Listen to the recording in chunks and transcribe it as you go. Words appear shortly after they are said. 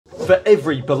For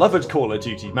every beloved Call of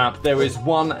Duty map, there is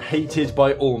one hated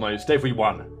by almost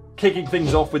everyone. Kicking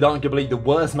things off with arguably the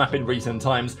worst map in recent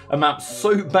times, a map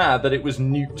so bad that it was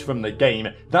nuked from the game.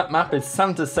 That map is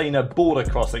Santa Cena border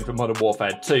crossing from Modern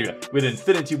Warfare 2, with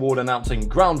Infinity Ward announcing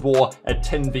Ground War, a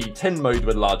 10v10 mode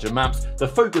with larger maps, the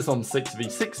focus on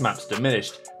 6v6 maps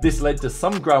diminished. This led to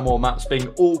some Ground War maps being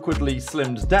awkwardly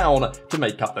slimmed down to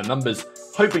make up the numbers.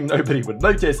 Hoping nobody would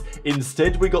notice,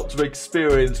 instead we got to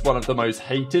experience one of the most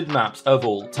hated maps of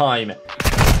all time.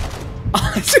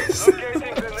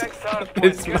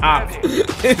 This map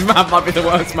might be the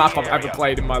worst map I've ever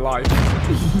played in my life.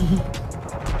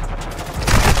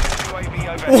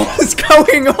 What's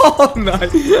going on?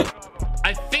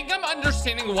 I think I'm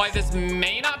understanding why this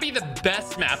may not be the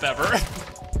best map ever.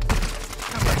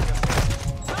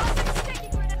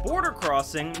 Border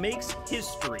Crossing makes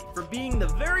history for being the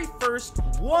very first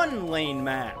one-lane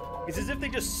map. It's as if they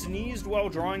just sneezed while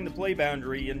drawing the play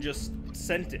boundary and just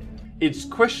sent it. Its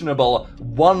questionable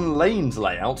one-lanes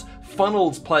layout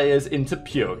funneled players into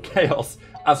pure chaos.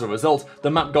 As a result,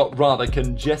 the map got rather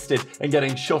congested and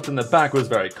getting shot in the back was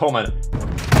very common.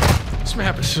 This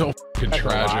map is so fucking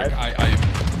tragic.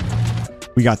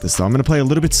 We got this though. I'm gonna play a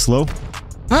little bit slow.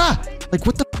 Ah! Like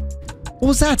what the? What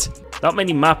was that? Not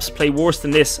many maps play worse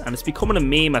than this, and it's becoming a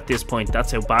meme at this point.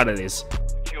 That's how bad it is.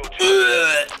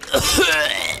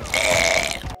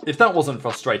 If that wasn't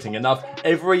frustrating enough,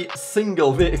 every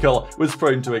single vehicle was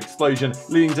prone to explosion,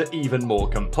 leading to even more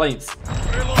complaints.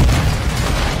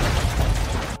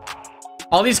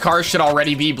 All these cars should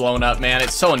already be blown up, man.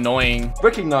 It's so annoying.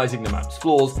 Recognizing the map's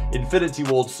flaws, Infinity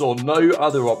Ward saw no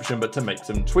other option but to make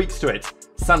some tweaks to it.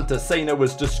 Santa Cena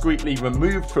was discreetly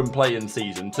removed from play in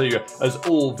Season 2, as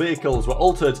all vehicles were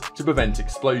altered to prevent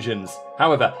explosions.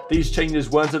 However, these changes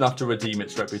weren't enough to redeem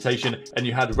its reputation, and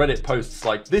you had Reddit posts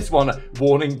like this one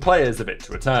warning players of its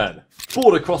return.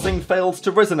 Border Crossing failed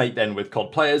to resonate then with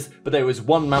COD players, but there was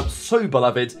one map so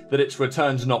beloved that it's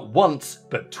returned not once,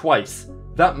 but twice.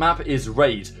 That map is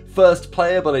Raid, first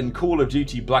playable in Call of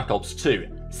Duty Black Ops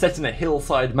 2. Set in a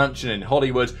hillside mansion in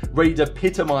Hollywood, Raid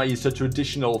epitomized a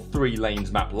traditional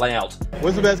 3-lanes map layout.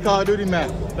 What's the best Call of Duty map?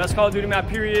 Best Call of Duty map,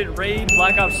 period. Raid,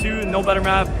 Black Ops 2, no better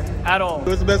map at all.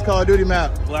 What's the best Call of Duty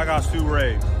map? Black Ops 2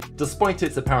 Raid. Despite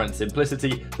its apparent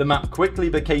simplicity, the map quickly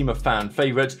became a fan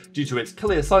favorite due to its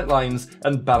clear sightlines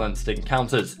and balanced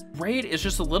encounters. Raid is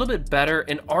just a little bit better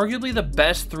and arguably the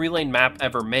best 3-lane map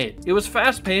ever made. It was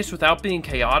fast-paced without being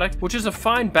chaotic, which is a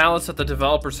fine balance that the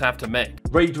developers have to make.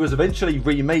 Raid was eventually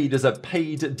remade as a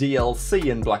paid DLC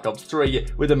in Black Ops 3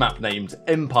 with a map named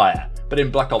Empire. But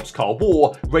in Black Ops Cold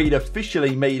War, Raid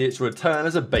officially made its return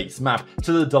as a base map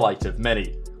to the delight of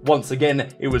many. Once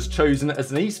again, it was chosen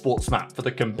as an esports map for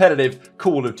the competitive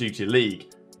Call of Duty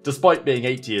League. Despite being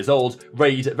 8 years old,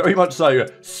 Raid, very much so,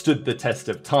 stood the test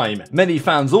of time. Many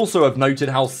fans also have noted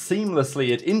how seamlessly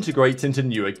it integrates into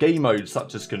newer game modes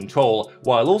such as Control,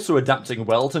 while also adapting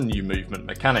well to new movement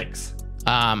mechanics.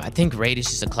 I think Raid is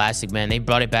just a classic, man. They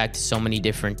brought it back to so many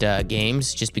different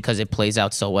games just because it plays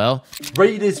out so well.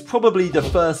 Raid is probably the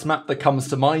first map that comes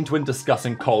to mind when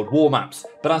discussing Cold War maps,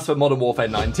 but as for Modern Warfare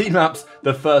 19 maps,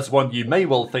 the first one you may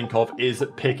well think of is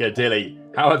Piccadilly.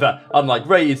 However, unlike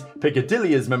Raid,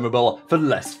 Piccadilly is memorable for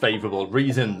less favourable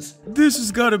reasons. This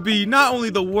has got to be not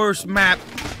only the worst map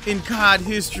in COD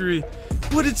history,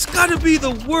 but it's got to be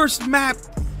the worst map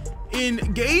in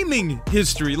gaming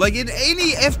history. Like in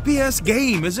any FPS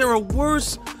game, is there a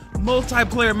worse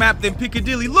multiplayer map than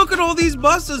Piccadilly? Look at all these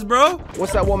buses, bro.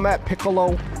 What's that one map,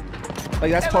 Piccolo?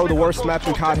 Like that's probably the worst map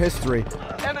in COD history.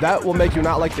 That will make you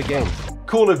not like the game.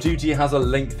 Call of Duty has a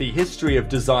lengthy history of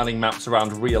designing maps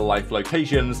around real-life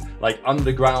locations like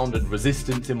Underground and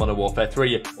Resistance in Modern Warfare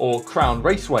 3 or Crown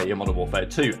Raceway in Modern Warfare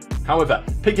 2. However,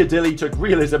 Piccadilly took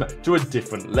realism to a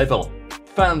different level.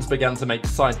 Fans began to make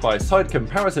side-by-side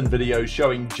comparison videos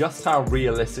showing just how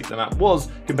realistic the map was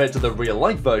compared to the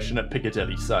real-life version at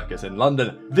Piccadilly Circus in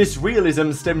London. This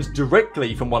realism stems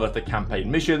directly from one of the campaign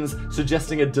missions,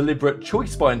 suggesting a deliberate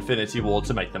choice by Infinity Ward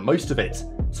to make the most of it.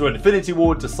 So Infinity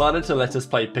Ward decided to let us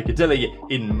play Piccadilly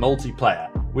in multiplayer,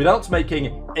 without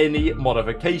making any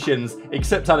modifications,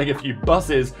 except adding a few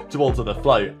buses to alter the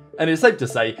flow. And it's safe to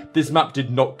say, this map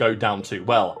did not go down too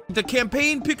well. The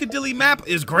campaign Piccadilly map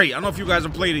is great. I don't know if you guys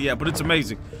have played it yet, but it's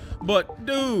amazing. But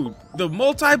dude, the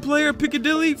multiplayer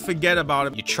Piccadilly, forget about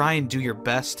it. You try and do your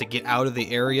best to get out of the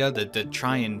area, to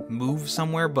try and move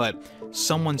somewhere, but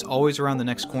someone's always around the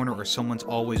next corner or someone's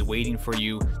always waiting for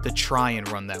you to try and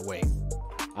run that way.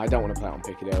 I don't want to play on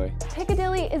Piccadilly.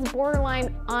 Piccadilly is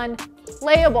borderline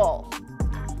unplayable.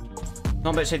 I'm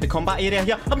about to say the combat area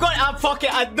here. I'm going to, fuck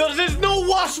it. There's no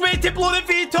worse way to blow the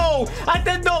veto. I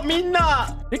did not mean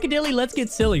that. Piccadilly, let's get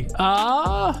silly.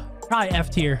 Probably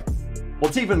F tier.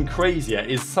 What's even crazier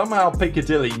is somehow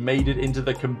Piccadilly made it into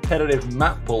the competitive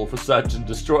map pool for Search and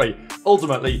Destroy.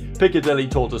 Ultimately, Piccadilly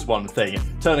taught us one thing: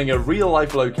 turning a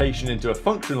real-life location into a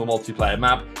functional multiplayer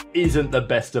map isn't the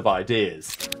best of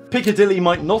ideas. Piccadilly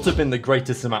might not have been the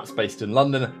greatest of maps based in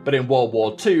London, but in World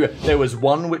War II, there was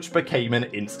one which became an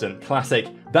instant classic.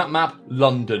 That map,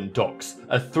 London Docks,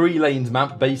 a 3-lanes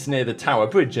map based near the Tower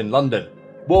Bridge in London.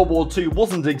 World War II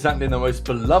wasn't exactly the most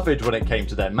beloved when it came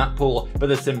to their map pool, but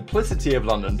the simplicity of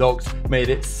London Docks made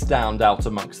it stand out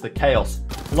amongst the chaos.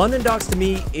 London Docks to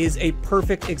me is a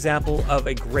perfect example of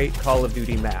a great Call of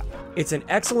Duty map. It's an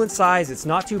excellent size, it's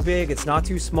not too big, it's not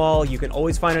too small, you can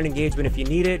always find an engagement if you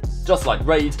need it. Just like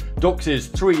Raid, Docks'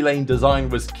 3-lane design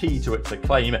was key to its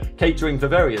acclaim, catering for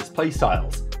various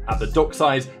playstyles. At the dock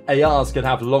size, ARs could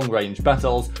have long-range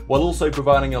battles, while also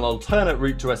providing an alternate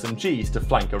route to SMGs to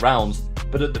flank around.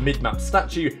 But at the mid-map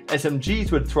statue,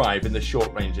 SMGs would thrive in the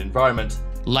short-range environment.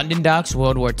 London Docks,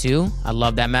 World War II. I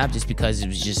love that map just because it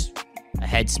was just a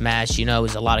head smash, you know, it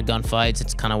was a lot of gunfights.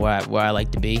 It's kind of where I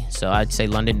like to be, so I'd say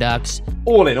London Docks.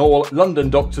 All in all, London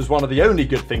Docks was one of the only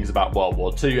good things about World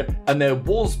War II, and there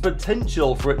was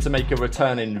potential for it to make a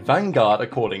return in Vanguard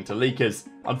according to leakers.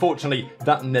 Unfortunately,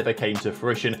 that never came to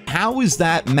fruition. How is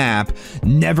that map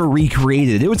never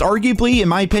recreated? It was arguably, in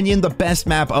my opinion, the best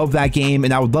map of that game,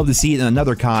 and I would love to see it in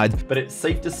another COD. But it's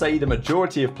safe to say the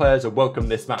majority of players would welcome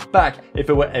this map back if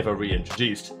it were ever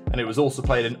reintroduced. And it was also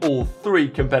played in all 3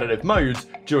 competitive modes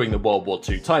during the World War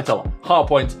II title: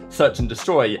 Hardpoint, Search and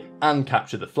Destroy, and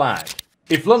Capture the Flag.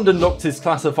 If London Docks is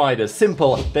classified as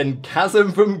simple, then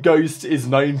Chasm from Ghost is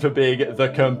known for being the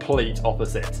complete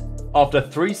opposite. After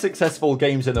 3 successful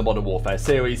games in the Modern Warfare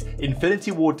series,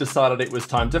 Infinity Ward decided it was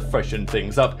time to freshen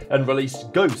things up and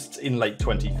released Ghosts in late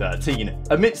 2013.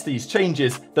 Amidst these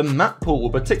changes, the map pool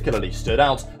particularly stood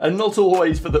out, and not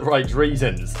always for the right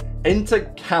reasons.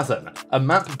 Enter Chasm, a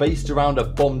map based around a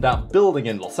bombed out building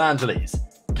in Los Angeles.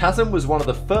 Chasm was one of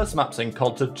the first maps in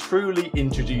COD to truly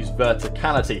introduce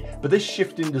verticality, but this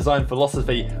shift in design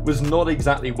philosophy was not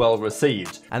exactly well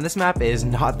received. And this map is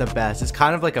not the best. It's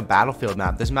kind of like a Battlefield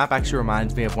map. This map actually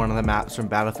reminds me of one of the maps from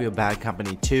Battlefield Bad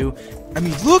Company 2. I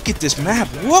mean, look at this map.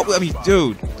 What? I mean,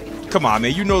 dude. Come on,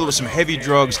 man. You know there was some heavy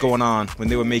drugs going on when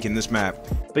they were making this map.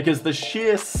 Because the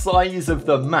sheer size of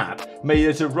the map made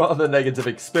it a rather negative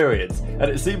experience, and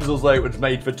it seems as though it was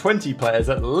made for 20 players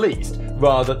at least,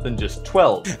 rather than just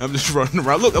 12. I'm just running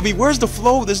around. Look, I mean, where's the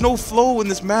flow? There's no flow in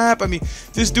this map. I mean,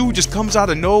 this dude just comes out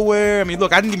of nowhere. I mean,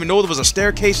 look, I didn't even know there was a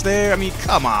staircase there. I mean,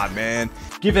 come on, man.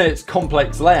 Given its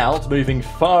complex layout, moving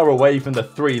far away from the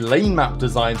 3-lane map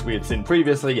designs we had seen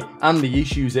previously, and the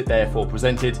issues it therefore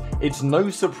presented, it's no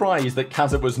surprise that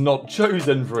Chasm was not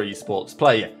chosen for esports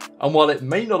play. And while it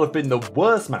may not have been the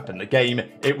worst map in the game,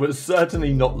 it was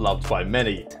certainly not loved by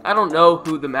many. I don't know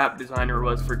who the map designer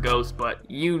was for Ghost, but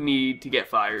you need to get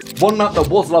fired. One map that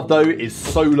was loved though is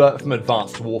Solar from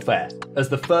Advanced Warfare. As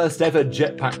the first ever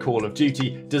jetpack Call of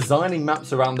Duty, designing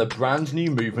maps around the brand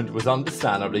new movement was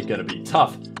understandably going to be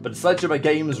tough, but Sledgehammer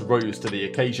Games rose to the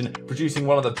occasion, producing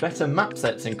one of the better map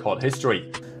sets in COD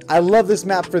history. I love this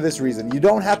map for this reason. You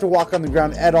don't have to walk on the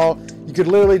ground at all. You could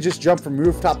literally just jump from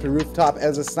rooftop to rooftop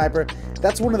as a sniper.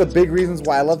 That's one of the big reasons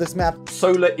why I love this map.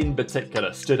 Solar in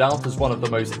particular stood out as one of the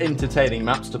most entertaining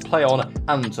maps to play on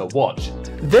and to watch.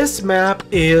 This map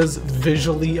is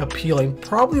visually appealing.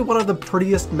 Probably one of the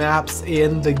prettiest maps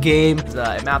in the game. It's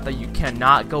a map that you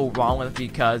cannot go wrong with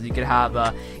because you could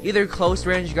have either close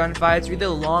range gunfights or either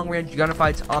long range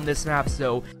gunfights on this map.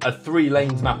 So a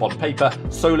 3-lanes map on paper,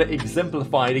 Solar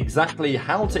exemplified exactly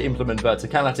how to implement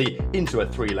verticality into a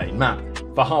 3-lane map.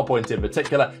 For Hardpoint in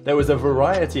particular, there was a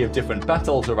variety of different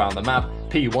battles around the map.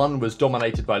 P1 was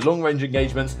dominated by long-range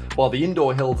engagements, while the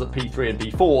indoor hills at P3 and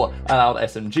P4 allowed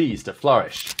SMGs to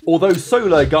flourish. Although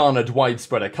Solar garnered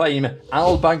widespread acclaim,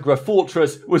 Al Bagra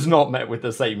Fortress was not met with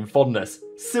the same fondness.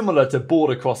 Similar to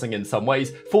Border Crossing in some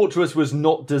ways, Fortress was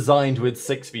not designed with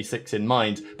 6v6 in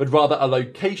mind, but rather a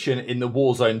location in the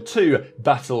Warzone 2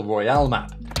 Battle Royale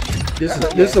map. This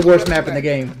is the worst map in the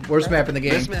game. Worst map in the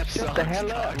game. This map sucks. Shut the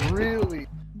hell up. Really?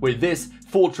 With this,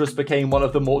 Fortress became one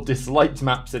of the more disliked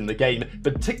maps in the game,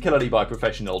 particularly by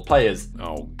professional players.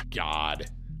 Oh god.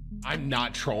 I'm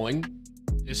not trolling.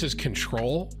 This is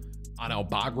Control on Al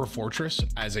Bagra Fortress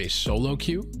as a solo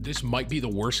queue. This might be the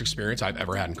worst experience I've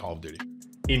ever had in Call of Duty.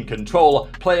 In Control,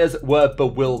 players were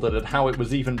bewildered at how it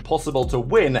was even possible to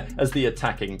win as the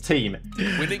attacking team.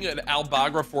 Winning an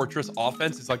Al-Bagra Fortress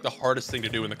offense is like the hardest thing to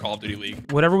do in the Call of Duty League.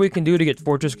 Whatever we can do to get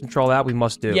Fortress Control out, we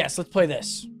must do. Yes, let's play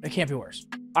this. It can't be worse.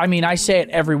 I mean, I say it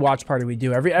every watch party we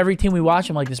do. Every team we watch,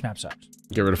 I'm like, this map sucks.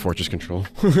 Get rid of Fortress Control.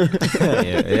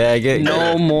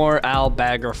 No more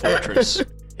Al-Bagra Fortress.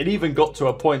 It even got to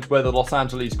a point where the Los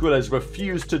Angeles Guerrillas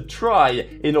refused to try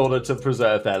in order to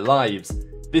preserve their lives.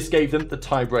 This gave them the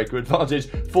tiebreaker advantage,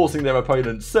 forcing their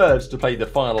opponent Surge to play the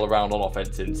final round on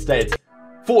offense instead.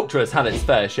 Fortress had its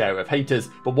fair share of haters,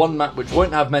 but one map which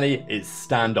won't have many is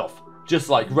Standoff. Just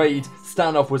like Raid,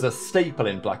 Standoff was a staple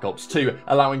in Black Ops 2,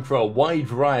 allowing for a wide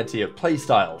variety of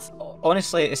playstyles.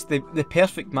 Honestly, it's the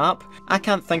perfect map. I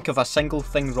can't think of a single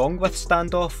thing wrong with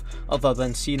Standoff, other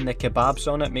than seeing the kebabs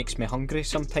on it makes me hungry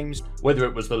sometimes. Whether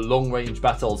it was the long-range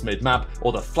battles mid-map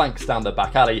or the flanks down the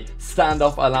back alley,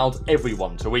 Standoff allowed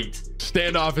everyone to eat.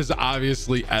 Standoff is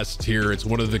obviously S tier. It's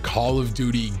one of the Call of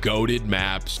Duty goated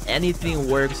maps. Anything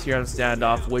works here on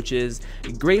Standoff, which is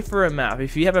great for a map.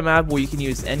 If you have a map where you can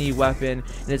use any weapon,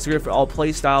 and it's great for all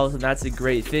playstyles, and that's a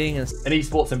great thing. In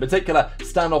esports in particular,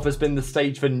 Standoff has been the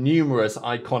stage for numerous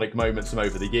iconic moments from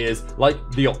over the years, like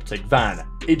the Optic Van.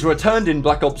 It returned in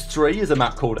Black Ops 3 as a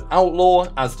map called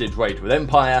Outlaw, as did Raid with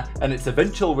Empire, and its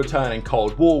eventual return in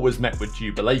Cold War was met with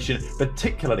jubilation,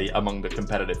 particularly among the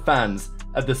competitive fans.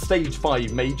 At the Stage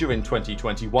 5 Major in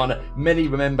 2021, many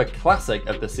remember Classic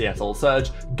of the Seattle Surge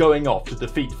going off to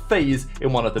defeat FaZe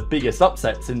in one of the biggest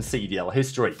upsets in CDL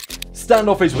history.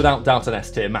 Standoff is without doubt an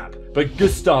S-tier map, but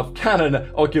Gustav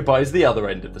Cannon occupies the other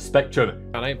end of the spectrum.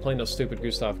 I ain't playing no stupid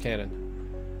Gustav Cannon.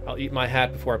 I'll eat my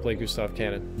hat before I play Gustav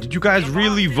Cannon. Did you guys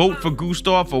really vote for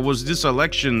Gustav, or was this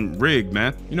election rigged,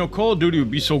 man? You know, Call of Duty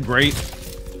would be so great.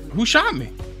 Who shot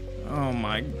me? Oh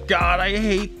my god, I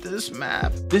hate this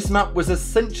map. This map was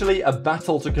essentially a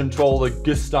battle to control the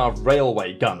Gustav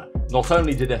railway gun. Not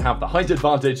only did it have the height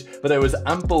advantage, but there was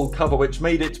ample cover which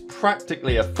made it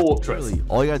practically a fortress. Really,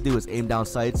 all you gotta do is aim down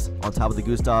sights on top of the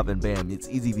Gustav and bam, it's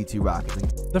easy V2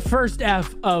 rockets. The first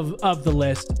F of the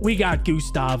list, we got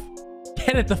Gustav.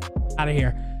 Get it the out of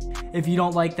here. If you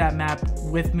don't like that map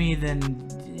with me, then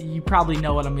you probably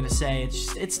know what I'm gonna say.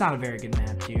 It's not a very good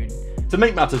map, dude. To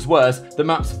make matters worse, the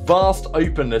map's vast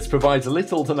openness provides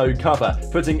little to no cover,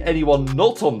 putting anyone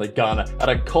not on the gun at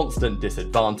a constant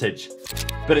disadvantage.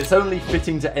 But it's only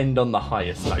fitting to end on the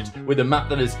highest note, with a map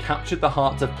that has captured the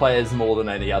hearts of players more than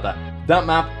any other. That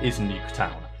map is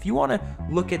Nuketown. If you want to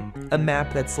look at a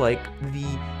map that's like the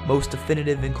most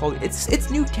definitive in Call, it's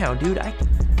Nuketown, dude.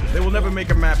 They will never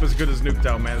make a map as good as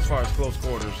Nuketown, man, as far as close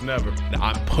quarters, never.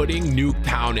 I'm putting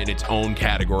Nuketown in its own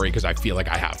category because I feel like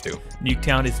I have to.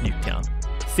 Nuketown is Nuketown.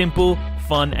 Simple,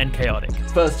 fun, and chaotic.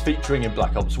 First featuring in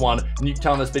Black Ops 1,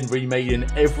 Nuketown has been remade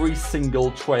in every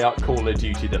single Treyarch Call of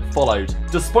Duty that followed.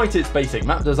 Despite its basic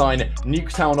map design,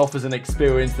 Nuketown offers an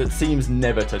experience that seems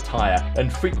never to tire,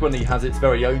 and frequently has its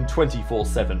very own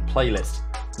 24/7 playlist.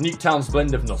 Nuketown's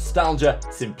blend of nostalgia,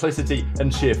 simplicity,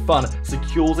 and sheer fun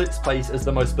secures its place as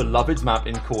the most beloved map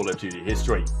in Call of Duty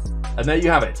history. And there you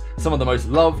have it, some of the most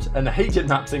loved and hated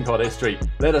maps in COD history.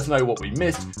 Let us know what we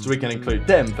missed so we can include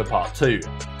them for part 2.